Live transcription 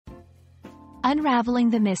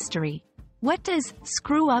Unraveling the mystery. What does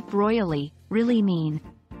 "screw up royally" really mean?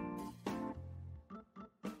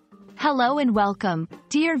 Hello and welcome,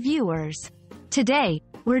 dear viewers. Today,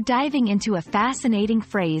 we're diving into a fascinating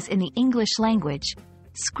phrase in the English language: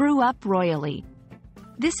 screw up royally.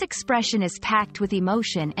 This expression is packed with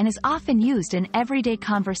emotion and is often used in everyday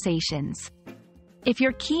conversations. If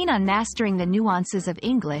you're keen on mastering the nuances of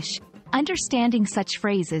English, understanding such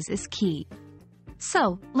phrases is key.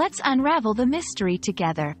 So, let's unravel the mystery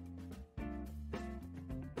together.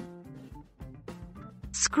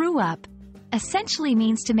 Screw up essentially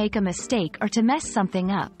means to make a mistake or to mess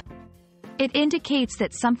something up. It indicates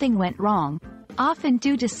that something went wrong, often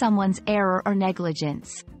due to someone's error or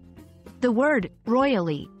negligence. The word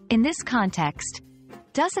royally, in this context,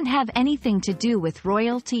 doesn't have anything to do with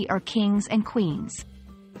royalty or kings and queens.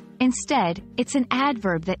 Instead, it's an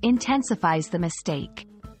adverb that intensifies the mistake.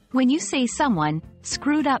 When you say someone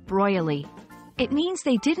screwed up royally, it means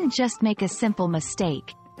they didn't just make a simple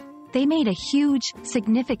mistake. They made a huge,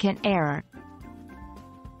 significant error.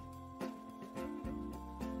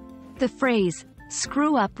 The phrase,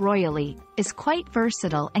 screw up royally, is quite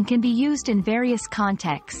versatile and can be used in various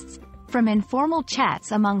contexts, from informal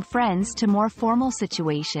chats among friends to more formal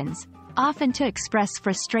situations, often to express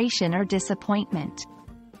frustration or disappointment.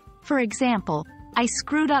 For example, I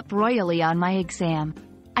screwed up royally on my exam.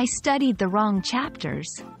 I studied the wrong chapters.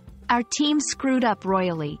 Our team screwed up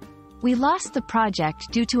royally. We lost the project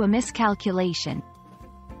due to a miscalculation.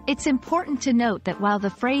 It's important to note that while the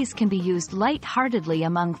phrase can be used light-heartedly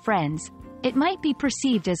among friends, it might be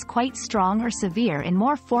perceived as quite strong or severe in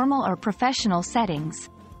more formal or professional settings.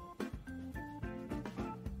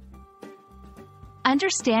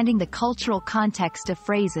 Understanding the cultural context of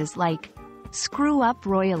phrases like screw up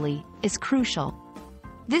royally is crucial.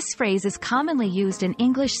 This phrase is commonly used in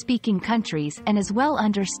English-speaking countries and is well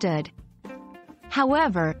understood.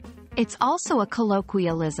 However, it's also a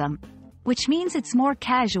colloquialism, which means it's more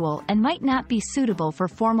casual and might not be suitable for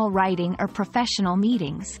formal writing or professional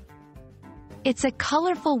meetings. It's a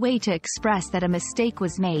colorful way to express that a mistake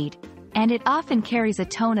was made, and it often carries a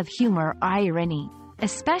tone of humor or irony,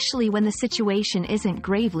 especially when the situation isn't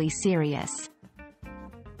gravely serious.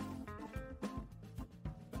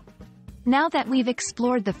 Now that we've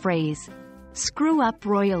explored the phrase, screw up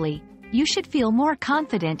royally, you should feel more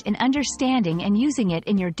confident in understanding and using it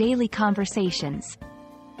in your daily conversations.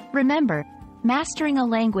 Remember, mastering a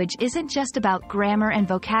language isn't just about grammar and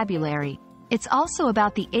vocabulary, it's also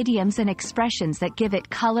about the idioms and expressions that give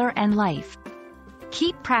it color and life.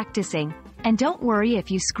 Keep practicing, and don't worry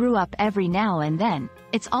if you screw up every now and then,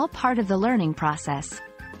 it's all part of the learning process.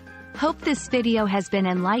 Hope this video has been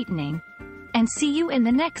enlightening, and see you in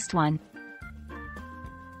the next one.